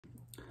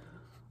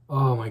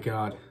Oh my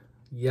God.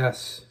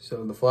 Yes.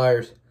 So the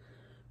Flyers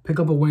pick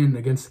up a win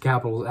against the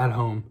Capitals at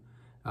home.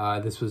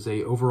 This was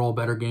a overall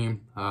better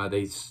game.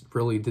 They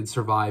really did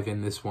survive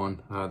in this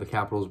one. The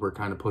Capitals were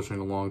kind of pushing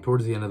along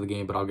towards the end of the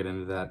game, but I'll get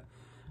into that.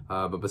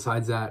 But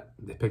besides that,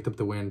 they picked up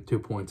the win, 2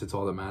 points. It's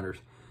all that matters.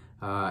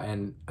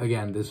 And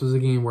again, this was a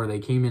game where they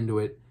came into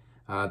it.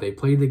 They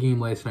played the game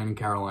last night in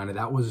Carolina.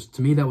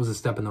 To me, that was a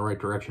step in the right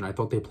direction. I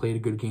thought they played a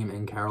good game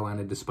in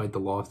Carolina despite the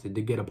loss. They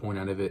did get a point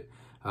out of it.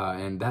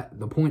 And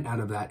the point out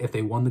of that, if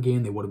they won the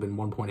game, they would have been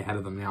 1 point ahead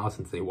of them now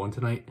since they won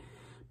tonight.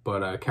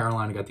 But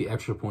Carolina got the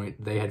extra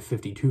point. They had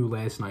 52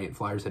 last night.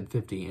 Flyers had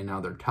 50, and now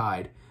they're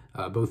tied.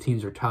 Both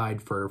teams are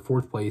tied for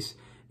fourth place.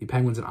 The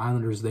Penguins and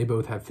Islanders, they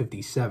both have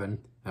 57,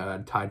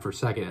 tied for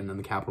second, and then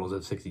the Capitals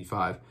have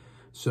 65.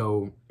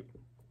 So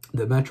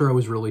the Metro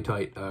is really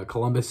tight.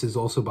 Columbus is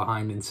also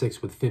behind in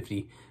sixth with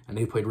 50, and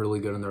they played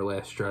really good in their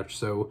last stretch.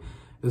 So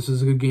this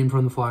was a good game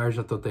from the Flyers.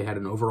 I thought they had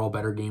an overall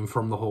better game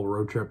from the whole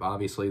road trip.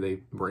 Obviously,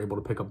 they were able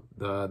to pick up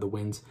the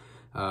wins.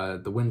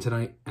 The win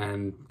tonight,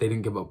 and they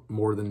didn't give up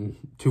more than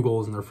 2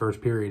 goals in their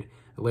first period.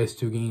 The last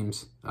 2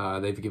 games,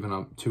 they've given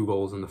up 2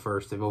 goals in the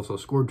first. They've also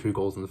scored 2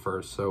 goals in the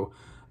first. So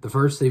the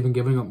first, they've been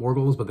giving up more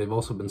goals, but they've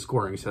also been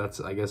scoring. So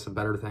that's, I guess, a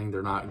better thing.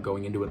 They're not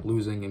going into it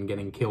losing and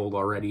getting killed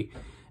already.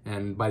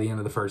 And by the end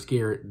of the first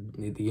gear,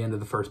 at the end of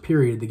the first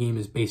period, the game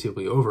is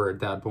basically over at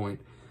that point.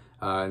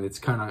 And it's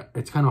kind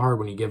of hard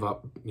when you give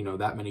up,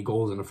 that many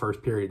goals in the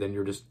first period. Then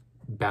you're just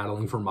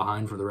battling from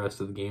behind for the rest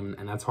of the game,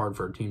 and that's hard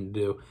for a team to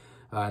do.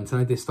 And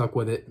tonight they stuck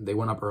with it. They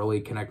went up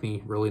early.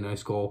 Konechny, really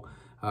nice goal.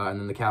 And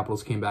then the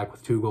Capitals came back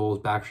with 2 goals,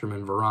 Backstrom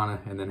and Verana.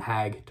 And then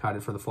Hag tied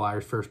it for the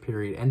Flyers. First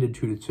period ended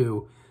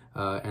 2-2.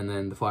 And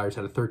then the Flyers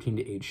had a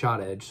 13-8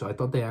 shot edge. So I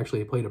thought they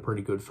actually played a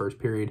pretty good first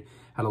period.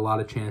 Had a lot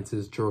of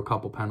chances, drew a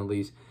couple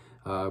penalties.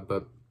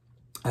 But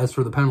as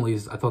for the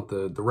penalties, I thought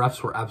the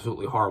refs were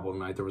absolutely horrible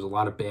tonight. There was a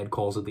lot of bad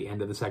calls at the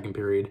end of the second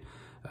period.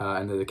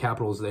 And the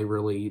Capitals, they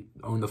really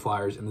owned the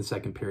Flyers in the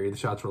second period. The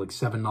shots were like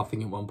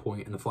 7-0 at one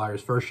point, and the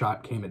Flyers' first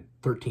shot came at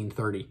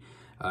 13:30.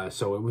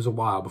 So it was a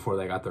while before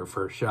they got their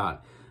first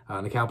shot.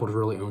 And the Capitals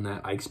really owned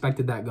that. I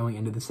expected that going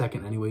into the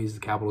second anyways. The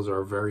Capitals are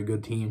a very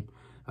good team,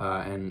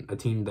 and a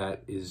team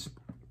that is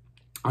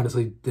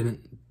honestly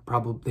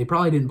they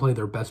probably didn't play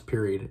their best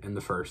period in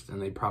the first,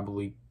 and they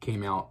probably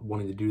came out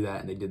wanting to do that,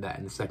 and they did that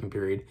in the second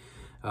period.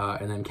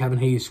 And then Kevin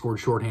Hayes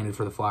scored shorthanded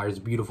for the Flyers,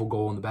 beautiful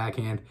goal in the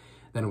backhand.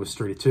 Then it was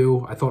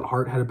 3-2. I thought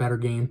Hart had a better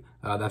game.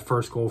 That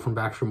first goal from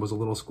Backstrom was a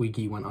little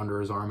squeaky, went under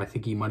his arm. I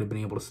think he might have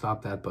been able to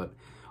stop that, but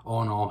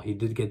all in all, he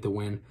did get the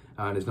win,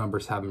 and his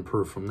numbers have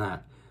improved from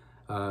that.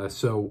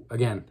 So,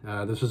 again,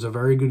 this was a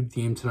very good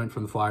game tonight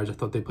from the Flyers. I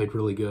thought they played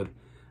really good.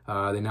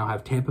 They now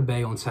have Tampa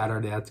Bay on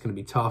Saturday. That's going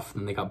to be tough.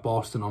 Then they got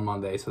Boston on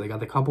Monday. So they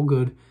got a couple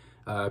good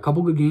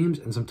games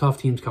and some tough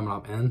teams coming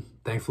up. And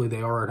thankfully,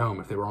 they are at home.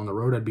 If they were on the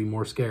road, I'd be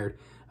more scared.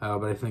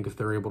 But I think if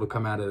they're able to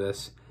come out of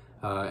this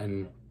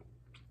and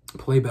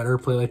play better,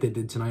 play like they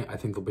did tonight, I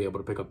think they'll be able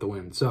to pick up the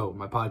win. So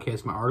my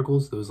podcast, my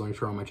articles, those links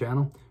are on my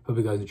channel. Hope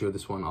you guys enjoyed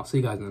this one. I'll see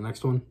you guys in the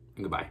next one,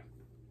 and goodbye.